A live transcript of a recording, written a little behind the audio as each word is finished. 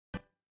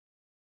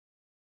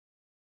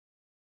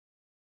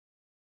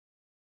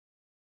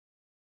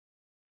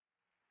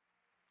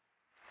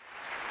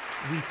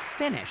we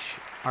finish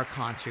our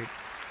concert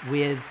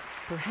with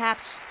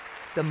perhaps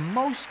the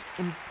most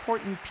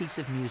important piece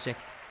of music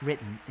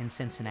written in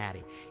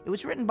Cincinnati. It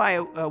was written by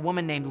a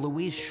woman named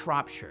Louise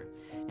Shropshire,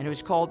 and it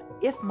was called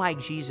If My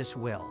Jesus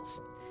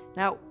Wills.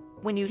 Now,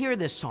 when you hear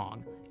this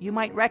song, you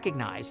might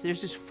recognize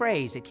there's this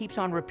phrase that keeps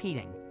on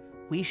repeating,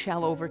 we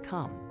shall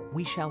overcome,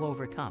 we shall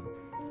overcome.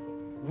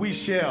 We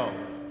shall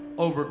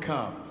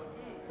overcome.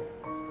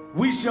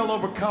 We shall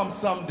overcome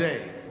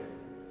someday.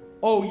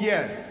 Oh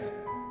yes,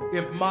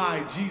 if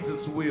my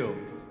Jesus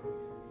wills.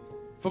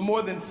 For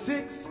more than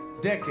 6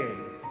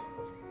 decades,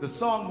 the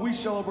song We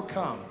Shall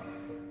Overcome,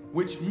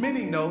 which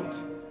many note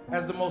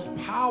as the most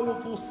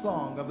powerful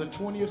song of the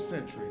 20th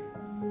century,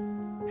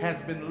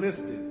 has been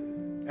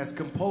listed as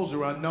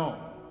composer unknown.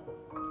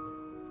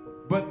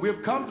 But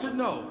we've come to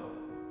know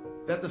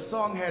that the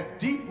song has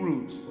deep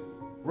roots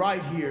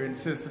right here in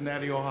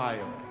Cincinnati,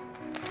 Ohio.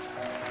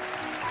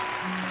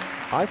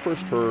 I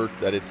first heard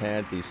that it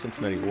had the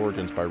Cincinnati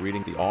origins by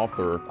reading the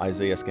author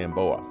Isaiah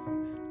Gamboa.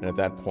 And at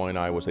that point,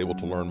 I was able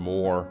to learn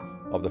more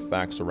of the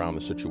facts around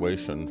the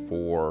situation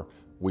for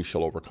We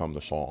Shall Overcome the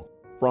song.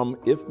 From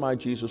If My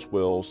Jesus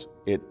Wills,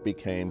 it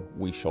became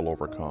We Shall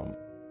Overcome.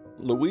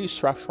 Louise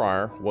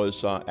Shropshire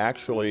was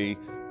actually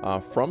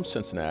from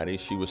Cincinnati.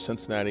 She was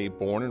Cincinnati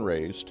born and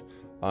raised.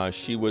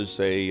 She was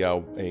a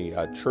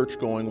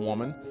church-going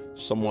woman,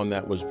 someone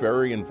that was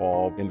very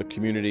involved in the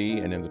community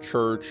and in the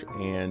church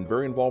and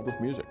very involved with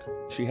music.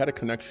 She had a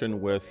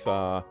connection with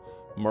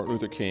Martin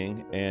Luther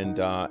King, and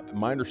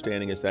my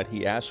understanding is that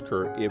he asked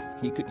her if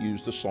he could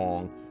use the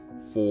song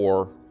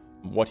for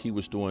what he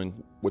was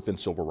doing within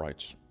civil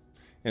rights.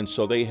 And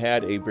so they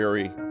had a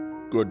very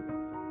good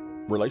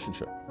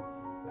relationship.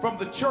 From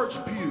the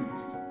church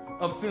pews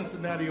of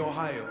Cincinnati,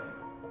 Ohio,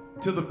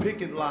 to the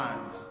picket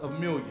lines of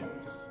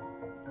millions.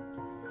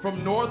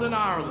 From Northern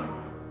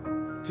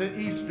Ireland to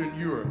Eastern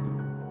Europe,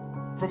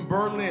 from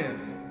Berlin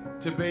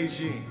to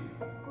Beijing,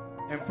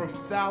 and from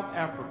South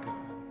Africa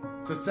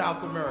to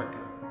South America,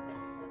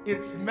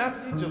 its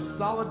message of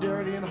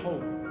solidarity and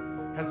hope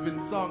has been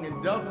sung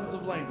in dozens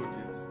of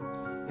languages,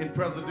 in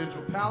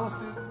presidential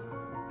palaces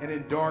and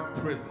in dark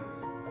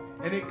prisons.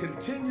 And it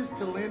continues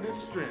to lend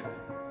its strength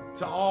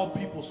to all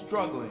people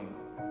struggling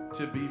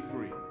to be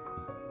free.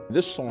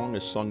 This song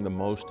is sung the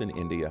most in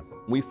India.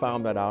 We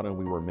found that out and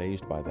we were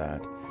amazed by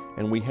that.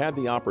 And we had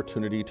the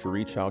opportunity to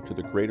reach out to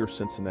the Greater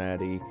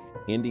Cincinnati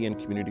Indian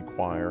Community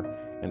Choir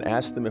and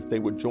ask them if they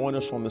would join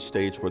us on the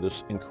stage for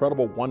this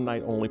incredible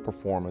one-night-only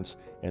performance,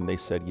 and they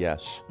said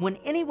yes. When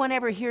anyone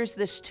ever hears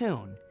this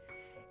tune,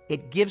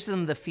 it gives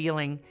them the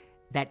feeling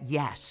that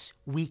yes,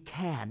 we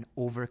can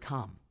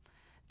overcome,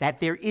 that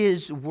there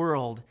is a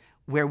world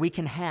where we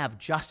can have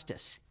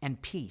justice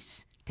and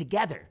peace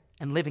together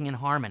and living in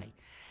harmony.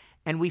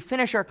 And we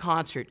finish our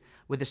concert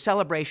with a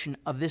celebration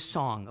of this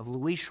song of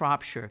Louise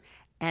Shropshire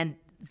and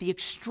the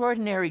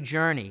extraordinary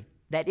journey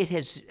that it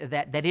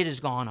has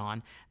gone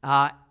on,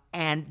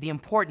 and the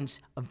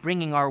importance of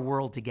bringing our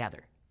world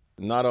together.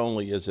 Not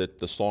only is it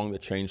the song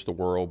that changed the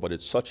world, but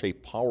it's such a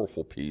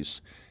powerful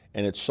piece,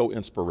 and it's so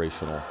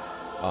inspirational.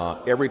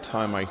 Every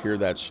time I hear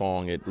that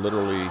song, it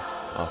literally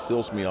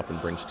fills me up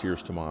and brings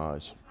tears to my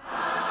eyes.